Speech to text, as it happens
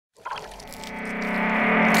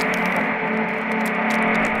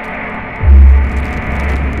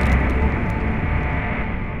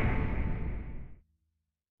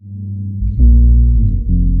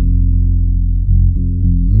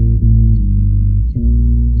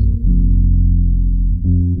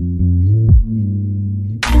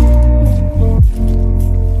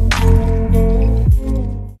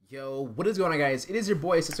is going on, guys? It is your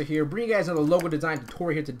boy Seso here, bringing you guys another logo design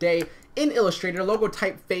tutorial here today in Illustrator. Logo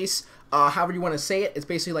typeface, however you want to say it. It's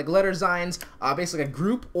basically like letter designs, basically like a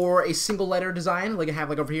group or a single letter design. Like I have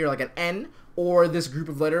like over here like an N, or this group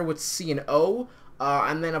of letter with C and O.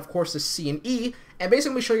 And then of course the C and E, and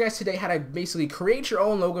basically I'm going to show you guys today how to basically create your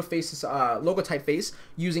own logo faces, logo typeface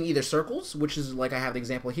using either circles, which is like I have the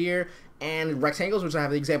example here, and rectangles, which I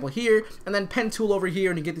have the example here, and then pen tool over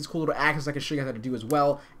here, and you get these cool little accents I can show you guys how to do as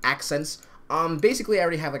well, accents. Basically I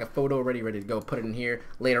already have like a photo ready to go, put it in here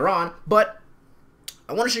later on, but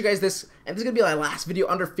I want to show you guys this, and this is going to be my last video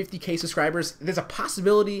under 50k subscribers. There's a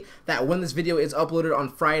possibility that when this video is uploaded on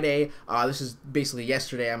Friday, this is basically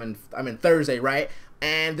yesterday, I'm in Thursday, right?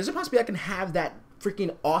 And there's a possibility I can have that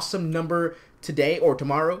freaking awesome number today or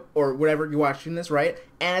tomorrow or whatever you're watching this, right?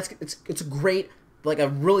 And it's a great, like a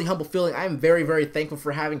really humble feeling. I'm very, very thankful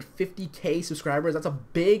for having 50k subscribers. That's a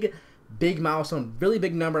big milestone, really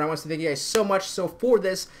big number, and I want to thank you guys so much. So for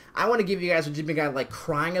this, I want to give you guys what you've been like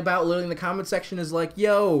crying about literally in the comment section is like,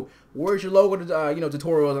 yo, where's your logo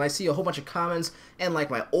tutorials? And I see a whole bunch of comments, and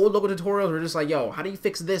like my old logo tutorials were just like, yo, how do you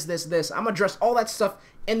fix this? I'm gonna address all that stuff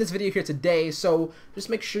in this video here today, so just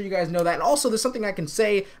make sure you guys know that. And also there's something I can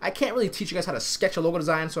say. I can't really teach you guys how to sketch a logo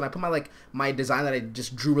design, so when I put my design that I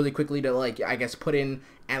just drew really quickly to like I guess put in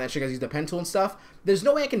and then show you guys use the pen tool and stuff, there's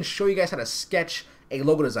no way I can show you guys how to sketch a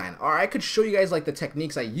logo design. Or I could show you guys like the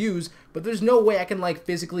techniques I use, but there's no way I can like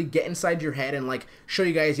physically get inside your head and like show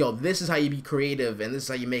you guys, yo, this is how you be creative and this is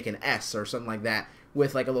how you make an S or something like that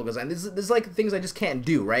with like a logo design. This is like things I just can't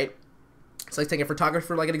do, right? It's like taking a photographer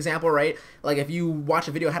for like an example, right? Like if you watch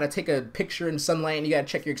a video how to take a picture in sunlight and you gotta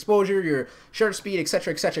check your exposure, your shutter speed,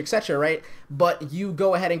 etc, etc, etc, right? But you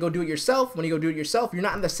go ahead and go do it yourself. When you go do it yourself, you're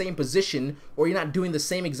not in the same position, or you're not doing the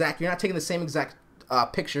same exact, you're not taking the same exact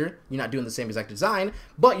picture, you're not doing the same exact design,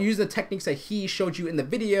 but you use the techniques that he showed you in the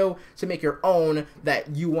video to make your own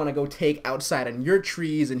that you want to go take outside in your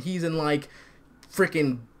trees, and he's in like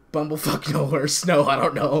freaking bumblefuck nowhere, snow, I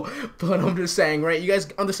don't know, but I'm just saying, right? You guys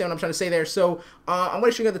understand what I'm trying to say there. So I'm going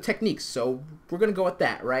to show you the techniques, so we're going to go with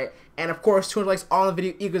that, right? And of course 200 likes on the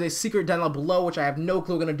video equals a secret down below, which I have no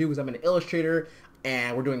clue what I'm going to do because I'm an Illustrator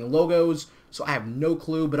and we're doing logos, so I have no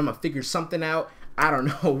clue, but I'm going to figure something out. I don't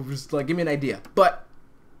know, just like give me an idea. But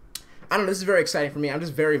I don't know, this is very exciting for me. I'm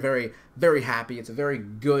just very, very, very happy. It's a very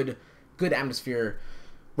good atmosphere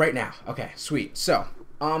right now. Okay, sweet. So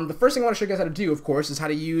the first thing I want to show you guys how to do, of course, is how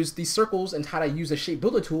to use these circles and how to use the shape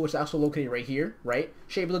builder tool, which is also located right here, right?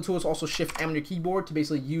 Shape builder tool is also Shift M on your keyboard to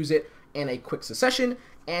basically use it in a quick succession.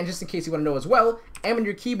 And just in case you want to know as well, M on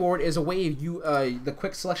your keyboard is a way you the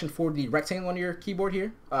quick selection for the rectangle on your keyboard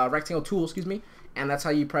here, rectangle tool, excuse me. And that's how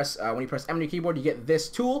you press, when you press M on your keyboard, you get this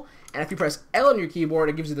tool. And if you press L on your keyboard,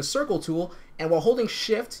 it gives you the circle tool. And while holding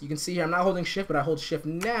Shift, you can see here, I'm not holding Shift, but I hold Shift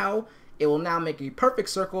now, it will now make a perfect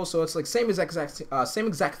circle. So it's like same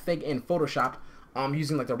exact thing in Photoshop,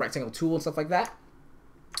 using like the rectangle tool and stuff like that.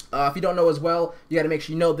 If you don't know as well, you got to make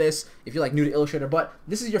sure you know this if you're like new to Illustrator. But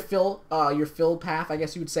this is your fill path, I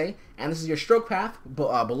guess you would say, and this is your stroke path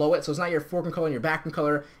below it. So it's not your foreground color and your background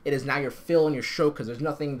color. It is now your fill and your stroke, because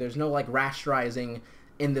there's no like rasterizing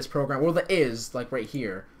in this program. Well, there is like right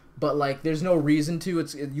here, but like there's no reason to.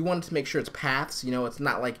 You want to make sure it's paths. You know, it's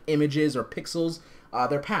not like images or pixels.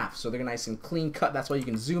 They're paths, so they're nice and clean cut. That's why you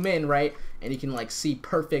can zoom in, right, and you can like see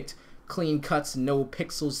perfect clean cuts, no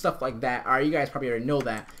pixels, stuff like that. Alright, you guys probably already know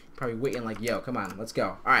that. You're probably waiting like, yo, come on, let's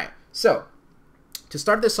go. Alright, so to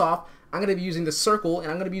start this off, I'm going to be using the circle,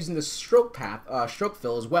 and I'm going to be using the stroke path, stroke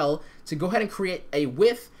fill as well, to go ahead and create a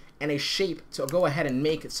width and a shape to go ahead and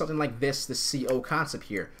make something like this, the CO concept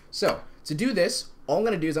here. So to do this, all I'm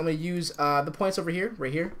going to do is I'm going to use the points over here,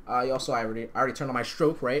 right here. I already turned on my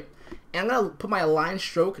stroke, right? And I'm going to put my align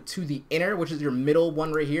stroke to the inner, which is your middle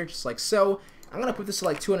one right here, just like so. I'm going to put this to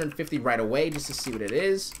like 250 right away just to see what it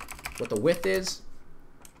is, what the width is.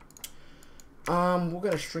 We're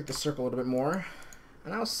going to shrink the circle a little bit more,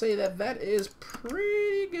 and I'll say that that is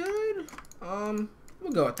pretty good.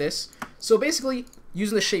 We'll go with this. So basically,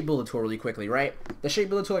 using the shape builder tool really quickly, right? The shape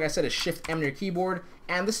builder tool, like I said, is Shift M on your keyboard,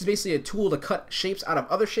 and this is basically a tool to cut shapes out of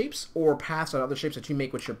other shapes or paths out of other shapes that you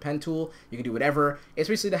make with your pen tool. You can do whatever. It's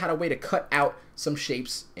basically a way to cut out some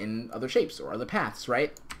shapes in other shapes or other paths,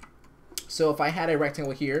 right? So if I had a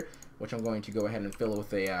rectangle here, which I'm going to go ahead and fill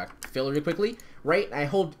with a fill really quickly, right? I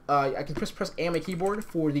hold, I can press A on my keyboard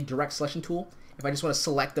for the direct selection tool if I just want to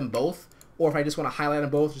select them both, or if I just want to highlight them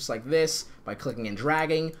both just like this by clicking and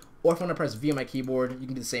dragging, or if I want to press V on my keyboard, you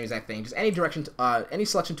can do the same exact thing. Just any direction, any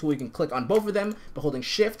selection tool, you can click on both of them by holding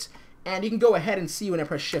Shift, and you can go ahead and see when I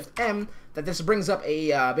press Shift M that this brings up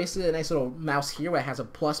a basically a nice little mouse here where it has a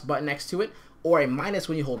plus button next to it. or a minus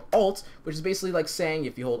when you hold Alt, which is basically like saying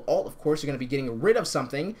if you hold Alt, of course, you're going to be getting rid of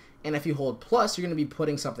something, and if you hold plus, you're going to be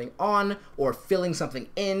putting something on or filling something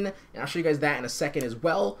in, and I'll show you guys that in a second as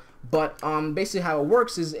well. But basically how it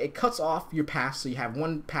works is it cuts off your path, so you have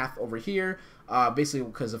one path over here, basically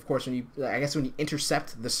because of course when you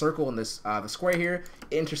intercept the circle in this the square here,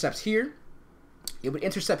 it intercepts here. It would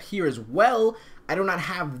intercept here as well. I do not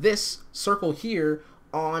have this circle here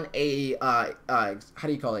on a how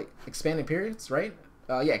do you call it, expanded appearance, right?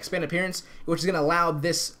 Yeah, expanded appearance, which is going to allow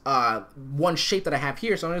this one shape that I have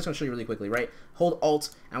here. So I'm just going to show you really quickly, right? Hold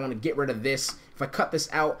Alt, and I want to get rid of this. If I cut this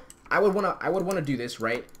out, I would want to do this,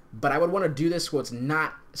 right? But I would want to do this so it's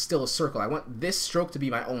not still a circle. I want this stroke to be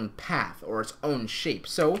my own path or its own shape.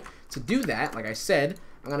 So to do that, like I said,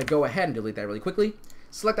 I'm going to go ahead and delete that really quickly.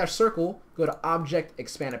 Select our circle, go to Object,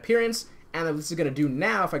 Expand Appearance, and then what this is going to do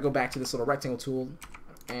now, if I go back to this little rectangle tool,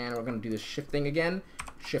 and we're going to do this shift thing again,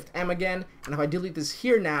 Shift M again, and if I delete this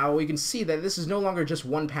here now, we can see that this is no longer just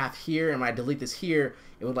one path here, and when I delete this here,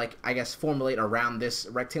 it would, like, I guess, formulate around this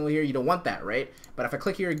rectangle here. You don't want that, right? But if I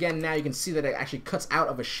click here again now, you can see that it actually cuts out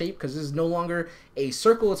of a shape, because this is no longer a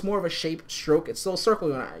circle, it's more of a shape stroke. It's still a circle,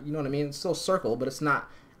 you know what I mean? It's still a circle, but it's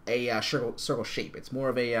not a circle shape. It's more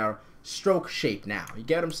of a stroke shape now. You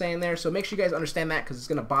get what I'm saying there? So make sure you guys understand that, because it's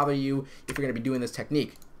going to bother you if you're going to be doing this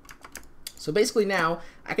technique. So basically now,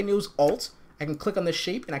 I can use Alt, I can click on this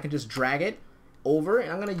shape, and I can just drag it over,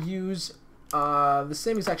 and I'm going to use the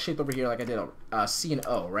same exact shape over here like I did C and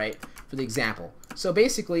O, right, for the example. So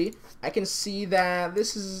basically, I can see that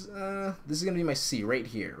this is going to be my C right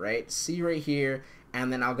here, right? C right here,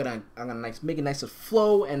 and then I'm gonna make a nice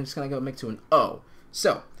flow, and it's going to go make to an O.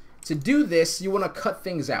 So to do this, you want to cut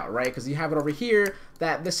things out, right? Because you have it over here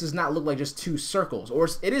that this does not look like just two circles, or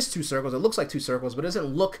it is two circles. It looks like two circles, but it doesn't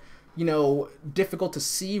look, you know, difficult to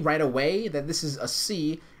see right away that this is a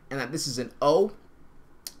C and that this is an O,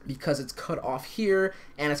 because it's cut off here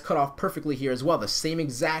and it's cut off perfectly here as well. The same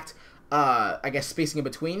exact, I guess, spacing in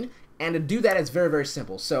between. And to do that, it's very, very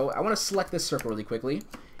simple. So I want to select this circle really quickly,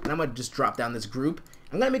 and I'm going to just drop down this group.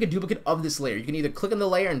 I'm going to make a duplicate of this layer. You can either click on the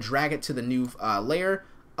layer and drag it to the new layer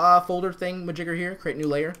folder thing majigger here, create new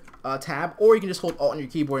layer tab, or you can just hold Alt on your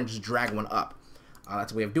keyboard and just drag one up.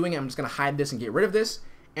 That's a way of doing it. I'm just going to hide this and get rid of this.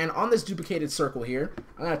 And on this duplicated circle here,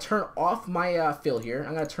 I'm going to turn off my fill here.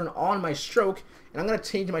 I'm going to turn on my stroke, and I'm going to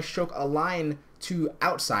change my stroke align to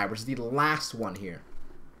outside, which is the last one here.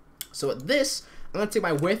 So at this, I'm going to take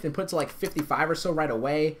my width and put it to like 55 or so right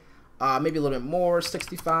away. Maybe a little bit more,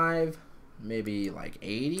 65, maybe like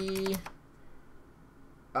 80.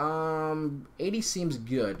 80 seems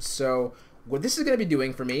good. So what this is going to be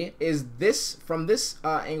doing for me is this, from this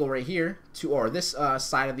angle right here to, or this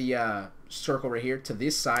side of the circle right here to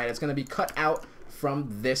this side, it's going to be cut out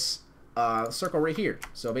from this circle right here.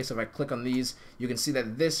 So basically, if I click on these, you can see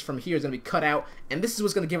that this from here is going to be cut out, and this is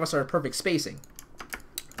what's going to give us our perfect spacing.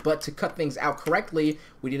 But to cut things out correctly,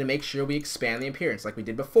 we need to make sure we expand the appearance like we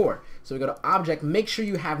did before. So we go to Object, make sure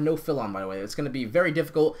you have no fill on, by the way. It's going to be very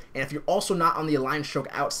difficult, and if you're also not on the align stroke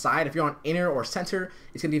outside, if you're on inner or center,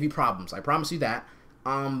 it's going to give you problems. I promise you that.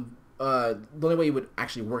 The only way it would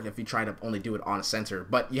actually work if you try to only do it on a center,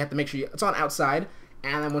 but you have to make sure it's on outside,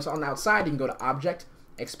 and then once it's on the outside, you can go to Object,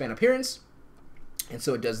 Expand Appearance, and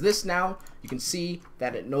so it does this now. You can see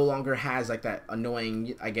that it no longer has like that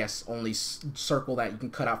annoying, I guess, only circle that you can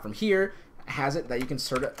cut out from here. It has it that you can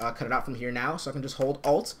sort of cut it out from here now, so I can just hold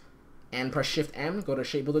Alt and press Shift M, go to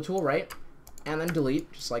Shape Builder tool, right, and then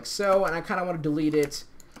delete, just like so, and I kind of want to delete it.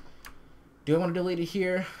 Do I want to delete it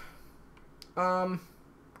here?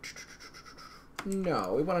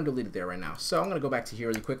 No, we want to delete it there right now. So I'm going to go back to here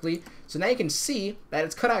really quickly. So now you can see that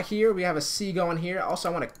it's cut out here. We have a C going here. Also,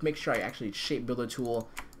 I want to make sure I actually Shape Builder tool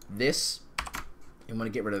this. I'm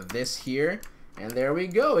going to get rid of this here. And there we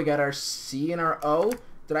go. We got our C and our O.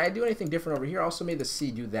 Did I do anything different over here? I also made the C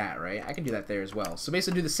do that, right? I can do that there as well. So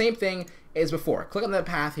basically do the same thing as before. Click on the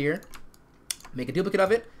path here. Make a duplicate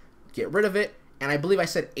of it. Get rid of it. And I believe I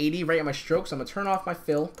said 80 right on my stroke. So I'm going to turn off my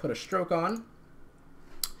fill. Put a stroke on.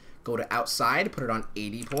 Go to outside, put it on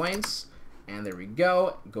 80 points, and there we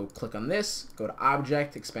go. Go click on this, go to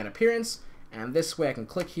Object, Expand Appearance, and this way I can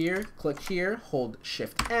click here, hold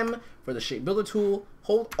Shift M for the Shape Builder tool,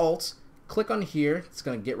 hold Alt, click on here. It's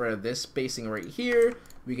going to get rid of this spacing right here.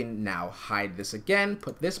 We can now hide this again,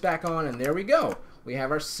 put this back on, and there we go. We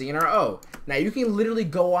have our C and our O. Now you can literally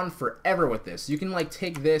go on forever with this. You can like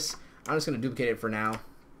take this, I'm just going to duplicate it for now.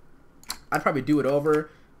 I'd probably do it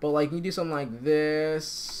over, but like you do something like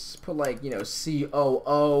this, put like, you know,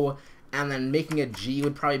 COO, and then making a G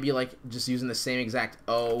would probably be like just using the same exact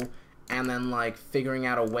O, and then like figuring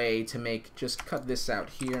out a way to make, just cut this out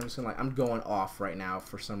here. I'm just gonna, like, I'm going off right now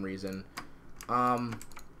for some reason.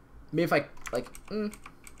 Maybe if I like,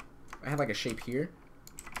 I have like a shape here.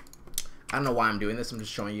 I don't know why I'm doing this. I'm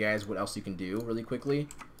just showing you guys what else you can do really quickly.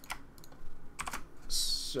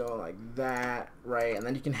 So like that, right? And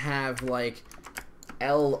then you can have like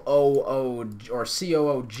L-O-O or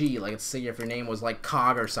C-O-O-G, like let's say if your name was like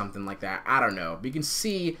Cog or something like that. I don't know. But you can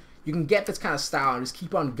see, you can get this kind of style and just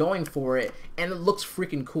keep on going for it, and it looks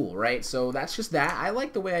freaking cool, right? So that's just that. I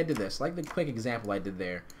like the way I did this. I like the quick example I did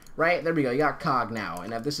there. Right? There we go. You got Cog now.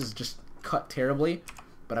 And now this is just cut terribly,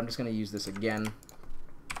 but I'm just going to use this again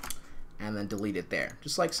and then delete it there.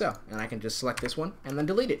 Just like so. And I can just select this one and then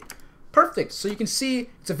delete it. Perfect. So you can see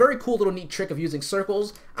it's a very cool little neat trick of using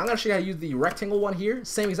circles. I'm going to show you how to use the rectangle one here.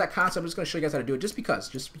 Same exact concept. I'm just going to show you guys how to do it just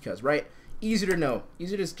because, right? Easier to know.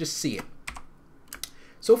 Easier to just see it.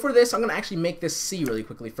 So for this, I'm going to actually make this C really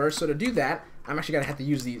quickly first. So to do that, I'm actually going to have to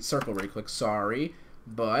use the circle really quick. Sorry.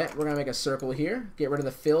 But we're going to make a circle here, get rid of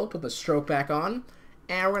the fill, put the stroke back on,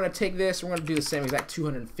 and we're going to take this, we're going to do the same exact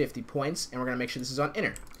 250 points, and we're going to make sure this is on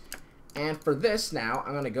inner. And for this now,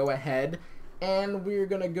 I'm going to go ahead, and we're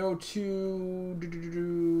going to go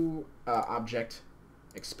to object,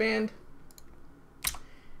 expand,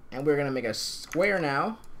 and we're going to make a square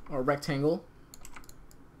now, or rectangle,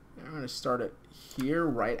 and I'm going to start it here,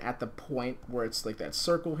 right at the point where it's like that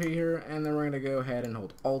circle here, and then we're going to go ahead and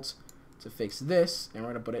hold Alt to fix this, and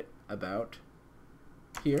we're going to put it about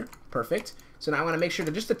here. Perfect. So now I want to make sure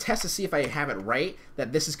to just to test to see if I have it right,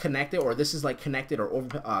 that this is connected, or this is like connected, or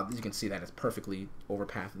over, as you can see that it's perfectly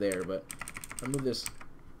overpath there, but I'll move this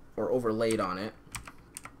or overlaid on it.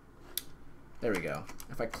 There we go.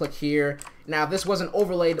 If I click here, now if this wasn't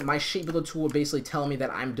overlaid, my shape builder tool would basically tell me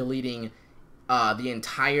that I'm deleting the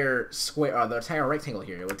entire square, the entire rectangle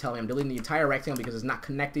here. It would tell me I'm deleting the entire rectangle because it's not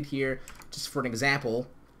connected here. Just for an example,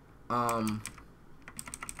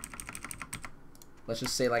 let's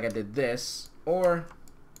just say like I did this, or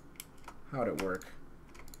how would it work?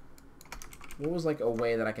 What was like a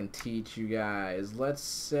way that I can teach you guys? Let's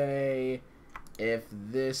say if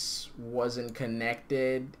this wasn't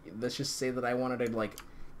connected, let's just say that I wanted to like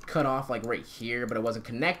cut off like right here, but it wasn't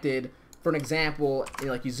connected. For an example, you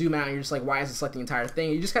know, like you zoom out and you're just like, why is it selecting the entire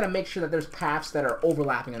thing? You just gotta make sure that there's paths that are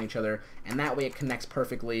overlapping on each other, and that way it connects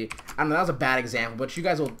perfectly. I don't know, that was a bad example, but you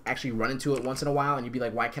guys will actually run into it once in a while, and you'd be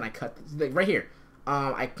like, why can't I cut this? Like right here?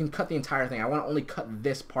 I can cut the entire thing. I want to only cut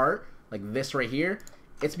this part, like this right here.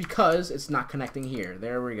 It's because it's not connecting here.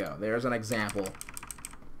 There we go. There's an example.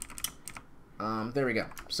 There we go.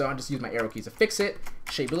 So I just use my arrow keys to fix it.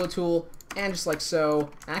 Shape builder tool. And just like so,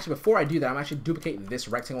 actually before I do that, I'm actually duplicating this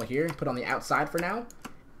rectangle here and put it on the outside for now.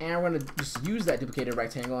 And we're going to just use that duplicated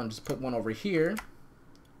rectangle and just put one over here.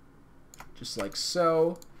 Just like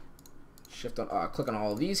so. Shift on, click on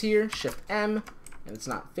all of these here, Shift M, and it's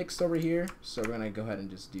not fixed over here. So we're going to go ahead and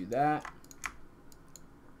just do that.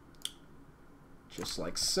 Just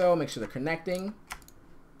like so, make sure they're connecting.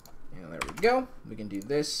 And there we go. We can do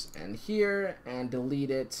this and here and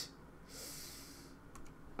delete it.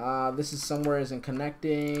 This is somewhere isn't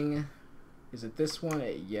connecting. Is it this one?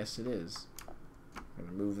 Yes, it is. I'm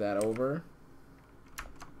gonna move that over.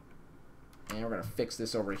 And we're gonna fix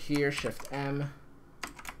this over here. Shift M.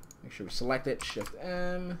 Make sure we select it. Shift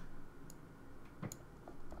M.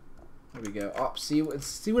 There we go. Oh, see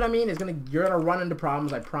what I mean? You're gonna run into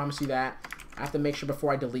problems. I promise you that. I have to make sure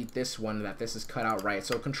before I delete this one that this is cut out right.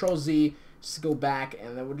 So Control Z, just to go back,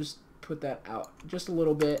 and then we'll just put that out just a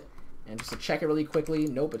little bit. And just to check it really quickly,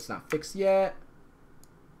 nope, it's not fixed yet.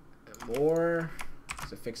 More,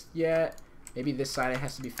 is it fixed yet? Maybe this side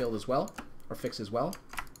has to be filled as well, or fixed as well.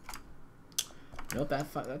 Nope,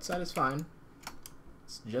 that side is fine.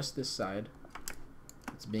 It's just this side.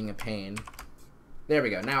 It's being a pain. There we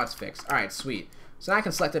go, now it's fixed. Alright, sweet. So now I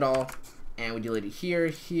can select it all, and we delete it here,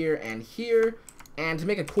 here, and here. And to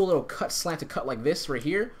make a cool little slanted cut like this right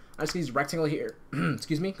here, I'm just gonna use rectangle here.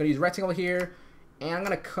 Excuse me, gonna use rectangle here. And I'm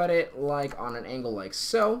going to cut it like on an angle like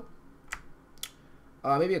so.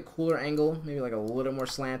 Maybe a cooler angle, maybe like a little more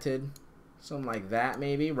slanted. Something like that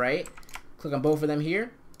maybe, right? Click on both of them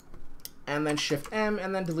here. And then Shift M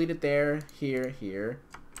and then delete it there, here, here.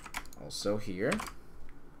 Also here.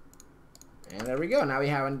 And there we go. Now we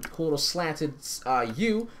have a cool little slanted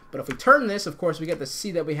U. But if we turn this, of course, we get the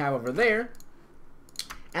C that we have over there.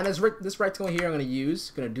 And this rectangle here I'm going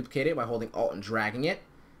to duplicate it by holding Alt and dragging it.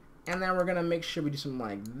 And then we're going to make sure we do something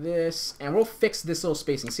like this. And we'll fix this little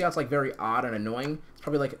spacing. See how it's like very odd and annoying? It's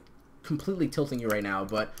probably like completely tilting you right now.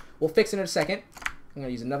 But we'll fix it in a second. I'm going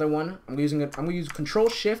to use another one. I'm going to use Control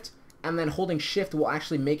Shift and then holding shift will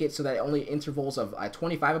actually make it so that only intervals of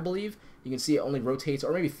 25, I believe. You can see it only rotates,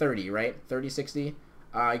 or maybe 30, right? 30, 60. You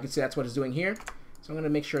can see that's what it's doing here. So I'm going to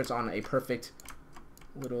make sure it's on a perfect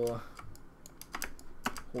little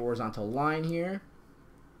horizontal line here.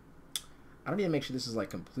 I don't need to make sure this is like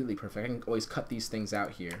completely perfect. I can always cut these things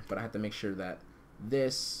out here, but I have to make sure that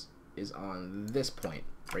this is on this point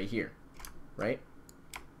right here, right?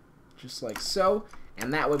 Just like so.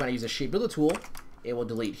 And that way when I use the shape builder tool, it will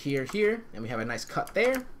delete here, here, and we have a nice cut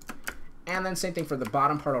there. And then same thing for the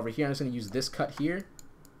bottom part over here. I'm just going to use this cut here.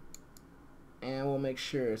 And we'll make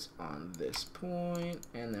sure it's on this point.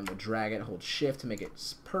 And then we'll drag it, hold shift to make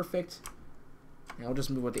it perfect. And we'll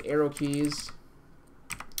just move with the arrow keys.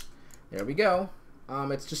 There we go.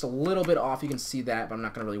 It's just a little bit off. You can see that, but I'm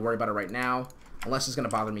not going to really worry about it right now. Unless it's going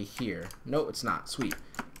to bother me here. No, it's not. Sweet.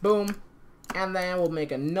 Boom. And then we'll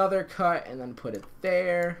make another cut and then put it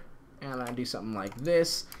there. And then do something like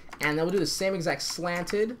this. And then we'll do the same exact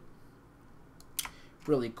slanted.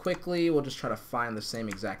 Really quickly. We'll just try to find the same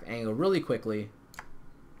exact angle really quickly.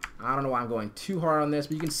 I don't know why I'm going too hard on this,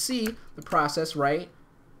 but you can see the process, right?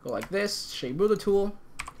 Go like this. Shape ruler tool.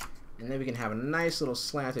 And then we can have a nice little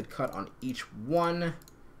slanted cut on each one.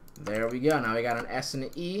 There we go. Now we got an S and an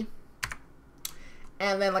E.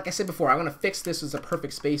 And then, like I said before, I'm going to fix this as a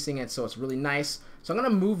perfect spacing, and so it's really nice. So I'm going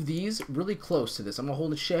to move these really close to this. I'm going to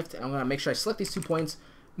hold the shift, and I'm going to make sure I select these 2 points,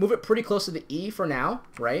 move it pretty close to the E for now,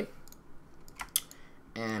 right?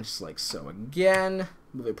 And just like so again,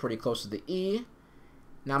 move it pretty close to the E.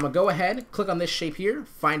 Now I'm going to go ahead, click on this shape here,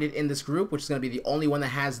 find it in this group, which is going to be the only one that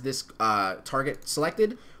has this target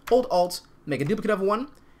selected. Hold Alt, make a duplicate of one,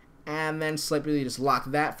 and then slightly just lock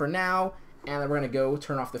that for now. And then we're going to go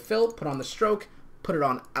turn off the fill, put on the stroke, put it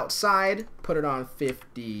on outside, put it on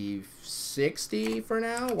 50, 60 for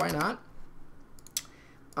now. Why not?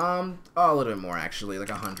 Oh, a little bit more actually, like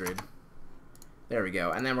 100. There we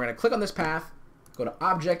go. And then we're going to click on this path, go to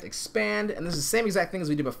Object, Expand, and this is the same exact thing as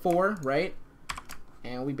we did before, right?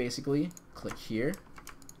 And we basically click here.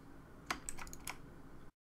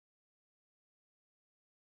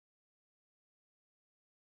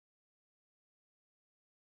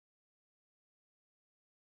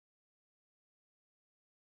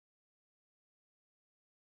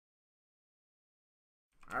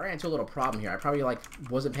 I ran into a little problem here. I probably like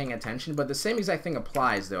wasn't paying attention, but the same exact thing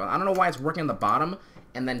applies though. I don't know why it's working on the bottom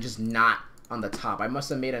and then just not on the top. I must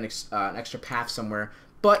have made an extra path somewhere,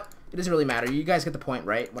 but it doesn't really matter. You guys get the point,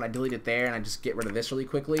 right? When I delete it there and I just get rid of this really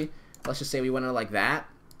quickly, let's just say we went in like that.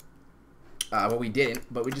 Well, we didn't,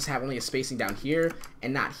 but we just have only a spacing down here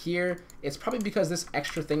and not here. It's probably because this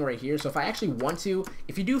extra thing right here. So if I actually want to,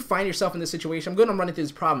 if you do find yourself in this situation, I'm going to run into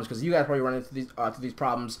these problems because you guys probably run into these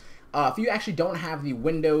problems. If you actually don't have the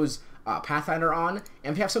Windows Pathfinder on,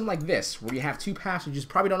 and if you have something like this, where you have 2 paths, you just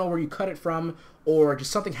probably don't know where you cut it from, or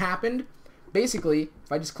just something happened, basically,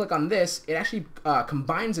 if I just click on this, it actually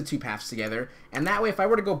combines the 2 paths together, and that way, if I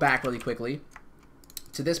were to go back really quickly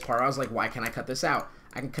to this part, I was like, why can't I cut this out?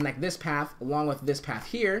 I can connect this path along with this path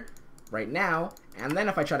here, right now, and then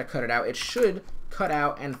if I try to cut it out, it should cut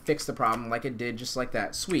out and fix the problem like it did, just like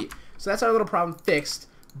that. Sweet. So that's our little problem fixed.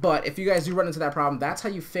 But if you guys do run into that problem, that's how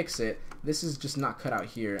you fix it. This is just not cut out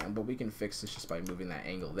here, but we can fix this just by moving that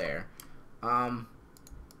angle there. There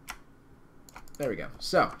we go.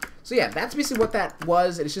 So yeah, that's basically what that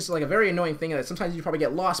was. It's just like a very annoying thing that sometimes you probably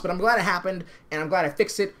get lost, but I'm glad it happened, and I'm glad I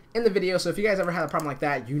fixed it in the video. So if you guys ever had a problem like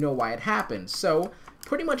that, you know why it happened. So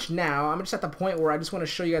pretty much now, I'm just at the point where I just want to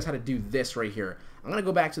show you guys how to do this right here. I'm going to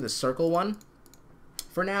go back to the circle one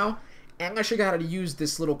for now. And I'm going to show you how to use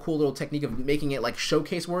this little cool little technique of making it like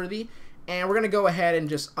showcase worthy. And we're going to go ahead and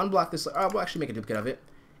just unblock this. We'll actually make a duplicate of it.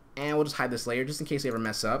 And we'll just hide this layer just in case we ever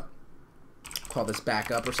mess up. Call this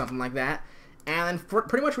backup or something like that. And then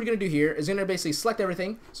pretty much what you're going to do here is you're going to basically select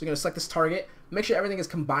everything. So you're going to select this target. Make sure everything is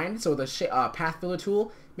combined. So with the path filler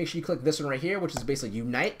tool, make sure you click this one right here, which is basically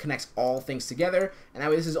unite, connects all things together. And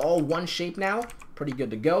that way this is all one shape now. Pretty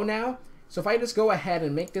good to go now. So if I just go ahead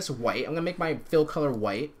and make this white, I'm going to make my fill color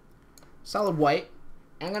white. Solid white.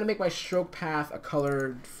 And I'm going to make my stroke path a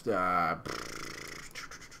color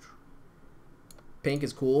pink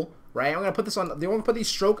is cool, right? I'm going to put this on, we're going to put the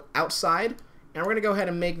stroke outside, and we're going to go ahead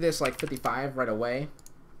and make this like 55 right away.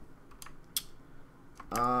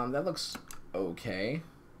 That looks okay,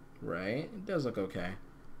 right? It does look okay.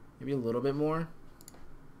 Maybe a little bit more.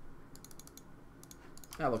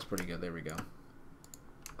 That looks pretty good. There we go.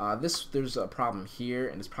 There's a problem here,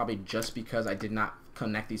 and it's probably just because I did not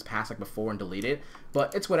connect these paths like before and delete it,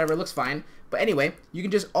 but it's whatever, it looks fine. But anyway, you can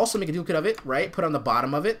just also make a duplicate of it, right? Put on the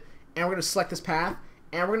bottom of it, and we're going to select this path,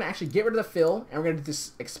 and we're going to actually get rid of the fill, and we're going to do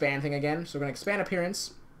this expand thing again. So we're going to expand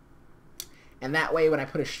appearance, and that way when I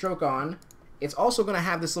put a stroke on, it's also going to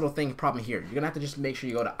have this little thing problem here. You're going to have to just make sure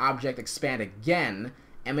you go to Object, Expand again,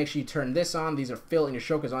 and make sure you turn this on. These are fill and your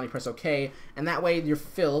stroke is on. You press OK, and that way your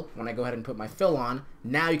fill, when I go ahead and put my fill on,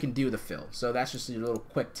 now you can do the fill. So that's just a little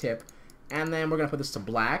quick tip. And then we're going to put this to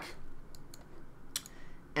black.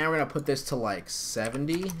 And we're going to put this to like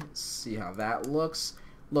 70. Let's see how that looks.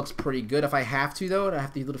 Looks pretty good. If I have to, though, I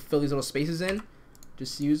have to fill these little spaces in.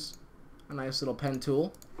 Just use a nice little pen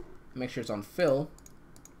tool. Make sure it's on fill.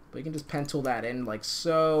 But you can just pen tool that in like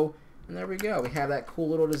so. And there we go. We have that cool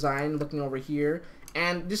little design looking over here.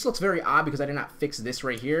 And this looks very odd because I did not fix this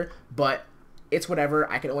right here. But it's whatever.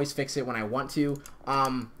 I can always fix it when I want to.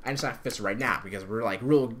 I just have to fix it right now because we're like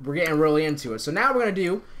we're getting really into it. So now what we're gonna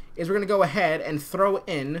do is we're gonna go ahead and throw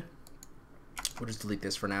in. We'll just delete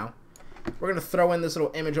this for now. We're gonna throw in this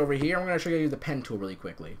little image over here. I'm gonna show you the pen tool really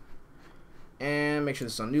quickly. And make sure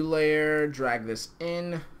this is on new layer. Drag this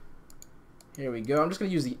in. Here we go. I'm just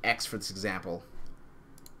gonna use the X for this example,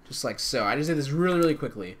 just like so. I just did this really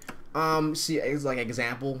quickly. See, it's like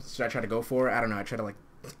example. Should I try to go for it? I don't know. I try to like,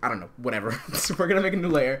 I don't know. Whatever. So we're gonna make a new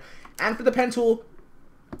layer, and for the pen tool,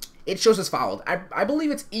 it shows as followed. I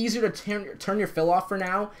believe it's easier to turn your fill off for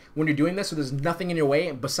now when you're doing this, so there's nothing in your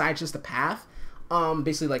way besides just the path.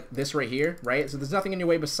 Basically like this right here, right? So there's nothing in your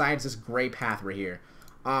way besides this gray path right here.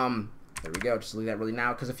 There we go. Just leave that really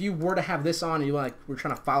now, because if you were to have this on and we're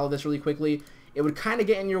trying to follow this really quickly, it would kind of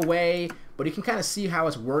get in your way. But you can kind of see how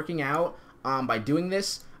it's working out by doing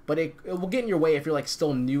this. But it will get in your way if you're like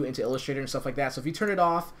still new into Illustrator and stuff like that. So if you turn it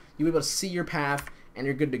off, you'll be able to see your path and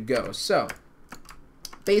you're good to go. So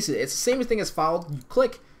basically, it's the same thing as followed. You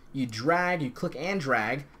click, you drag, you click and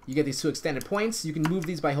drag. You get these two extended points. You can move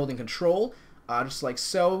these by holding Control, just like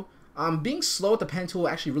so. Being slow with the pen tool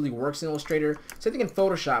actually really works in Illustrator. Same thing in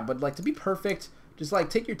Photoshop, but like to be perfect, just like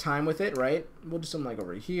take your time with it, right? We'll do something like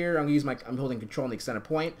over here. I'm holding Control on the extended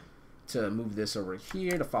point to move this over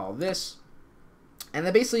here to follow this. And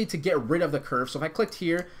then basically to get rid of the curve. So if I clicked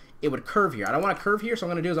here, it would curve here. I don't want to curve here, so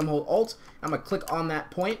what I'm going to do is I'm going to hold Alt. I'm going to click on that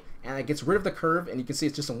point, and it gets rid of the curve. And you can see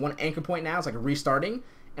it's just a one anchor point now. It's like a restarting.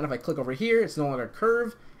 And if I click over here, it's no longer a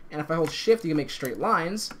curve. And if I hold Shift, you can make straight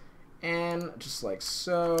lines. And just like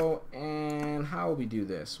so. And how will we do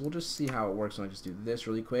this? We'll just see how it works when I just do this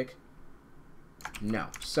really quick. No.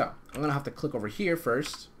 So I'm going to have to click over here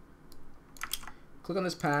first. Click on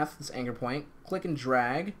this path, this anchor point. Click and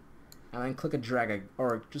drag. And then click and drag,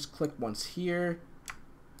 or just click once here.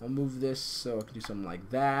 I'll move this so I can do something like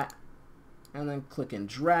that. And then click and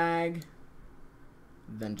drag.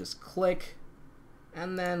 Then just click.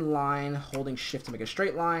 And then line, holding Shift to make a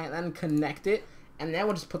straight line. And then connect it. And then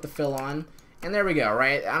we'll just put the fill on. And there we go,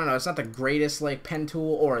 right? I don't know, it's not the greatest like pen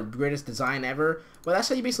tool or greatest design ever. But that's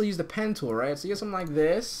how you basically use the pen tool, right? So you get something like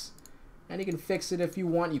this. And you can fix it if you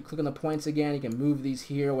want. You click on the points again. You can move these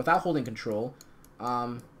here without holding Control.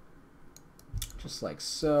 Just like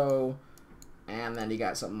so. And then you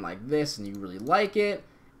got something like this and you really like it.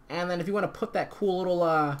 And then if you want to put that cool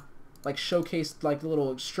little like showcase like the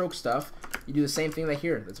little stroke stuff, you do the same thing right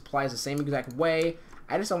here. It applies the same exact way.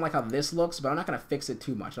 I just don't like how this looks, but I'm not going to fix it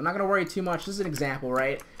too much. I'm not going to worry too much. This is an example,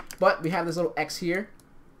 right? But we have this little X here,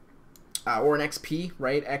 or an XP,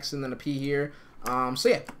 right? X and then a P here. So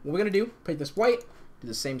yeah, what we're going to do, paint this white, do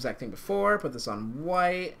the same exact thing before, put this on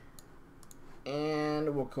white,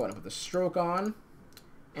 and we'll go ahead and put the stroke on.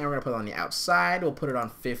 And we're going to put it on the outside. We'll put it on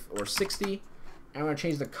 5th or 60. And we're going to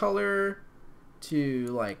change the color to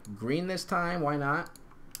like green this time. Why not?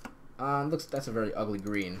 That's a very ugly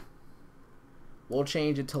green. We'll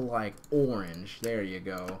change it to like orange. There you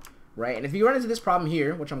go. Right? And if you run into this problem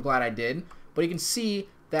here, which I'm glad I did, but you can see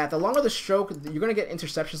that the longer the stroke, you're going to get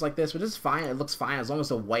interceptions like this, but this is fine. It looks fine. As long as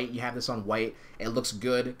the white, you have this on white, it looks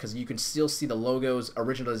good because you can still see the logo's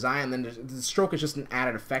original design. And then the stroke is just an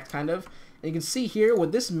added effect kind of. And you can see here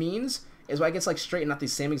what this means is why it gets like straight and not the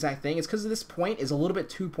same exact thing. It's because this point is a little bit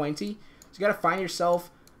too pointy. So you got to find yourself,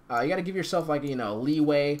 you got to give yourself like, you know,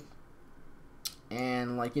 leeway.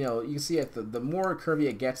 And like, you know, you can see that the more curvy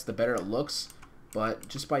it gets, the better it looks. But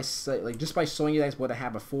just by showing you guys what I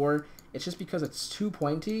had before, it's just because it's too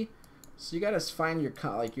pointy. So you got to find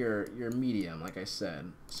your your medium, like I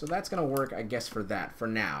said. So that's gonna work, I guess, for that for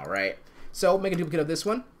now, right? So make a duplicate of this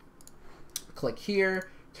one. Click here.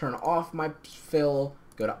 Turn off my fill,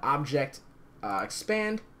 go to Object,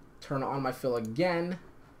 Expand, turn on my fill again,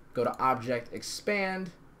 go to Object,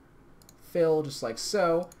 Expand, Fill, just like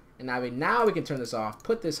so. And now we can turn this off,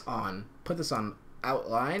 put this on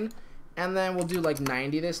Outline, and then we'll do like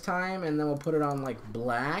 90 this time, and then we'll put it on like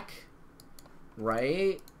black,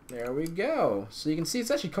 right? There we go. So you can see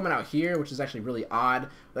it's actually coming out here, which is actually really odd.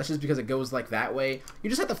 That's just because it goes like that way. You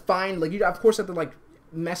just have to find, like, you of course have to like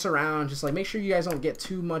mess around, just like make sure you guys don't get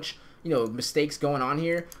too much, you know, mistakes going on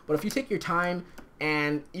here. But if you take your time,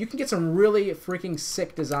 and you can get some really freaking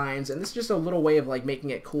sick designs, and this is just a little way of like making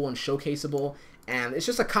it cool and showcaseable. And it's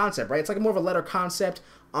just a concept, right? It's like more of a letter concept.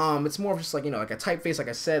 It's more of just like, you know, like a typeface, like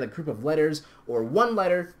I said, a group of letters or one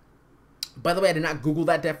letter. By the way, I did not Google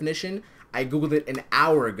that definition. I Googled it an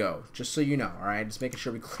hour ago, just so you know, all right? Just making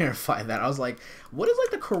sure we clarify that. I was like, what is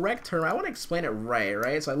like the correct term? I want to explain it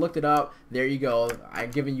right? So I looked it up. There you go. I'm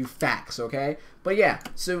giving you facts, okay? But yeah,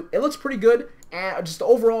 so it looks pretty good. And just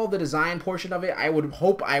overall, the design portion of it, I would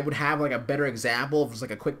hope I would have like a better example of just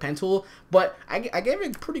like a quick pen tool. But I gave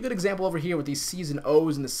a pretty good example over here with these C's and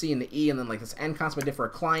O's and the C and the E, and then like this N constant I did for a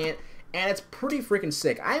client. And it's pretty freaking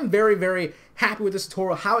sick. I am very, very happy with this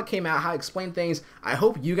tutorial, how it came out, how I explained things. I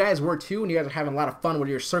hope you guys were too, and you guys are having a lot of fun with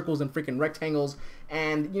your circles and freaking rectangles.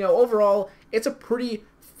 And, you know, overall, it's a pretty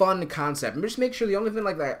fun concept. And just make sure the only thing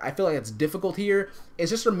like that I feel like it's difficult here is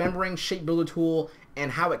just remembering Shape Builder tool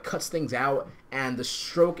and how it cuts things out, and the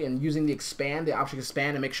stroke and using the expand, the option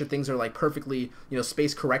expand, and make sure things are like perfectly, you know,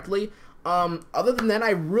 spaced correctly. Other than that, I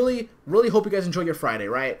really, really hope you guys enjoy your Friday,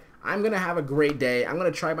 right? I'm going to have a great day. I'm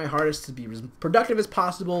going to try my hardest to be as productive as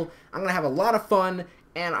possible. I'm going to have a lot of fun,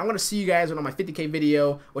 and I'm going to see you guys on my 50K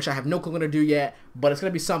video, which I have no clue what I'm going to do yet, but it's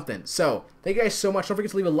going to be something. So, thank you guys so much. Don't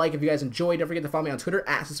forget to leave a like if you guys enjoyed. Don't forget to follow me on Twitter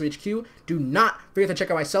at SesoHQ. Do not forget to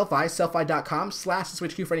check out my Selfie,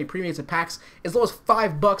 selfie.com/SesoHQ for any premiums and packs as low as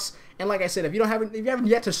 $5. And like I said, if you haven't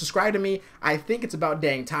yet to subscribe to me, I think it's about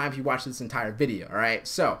dang time if you watch this entire video, all right?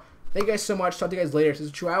 So, thank you guys so much. Talk to you guys later.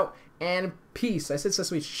 Seso out, and peace. I said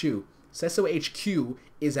Seso HQ. Seso HQ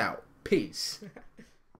is out. Peace.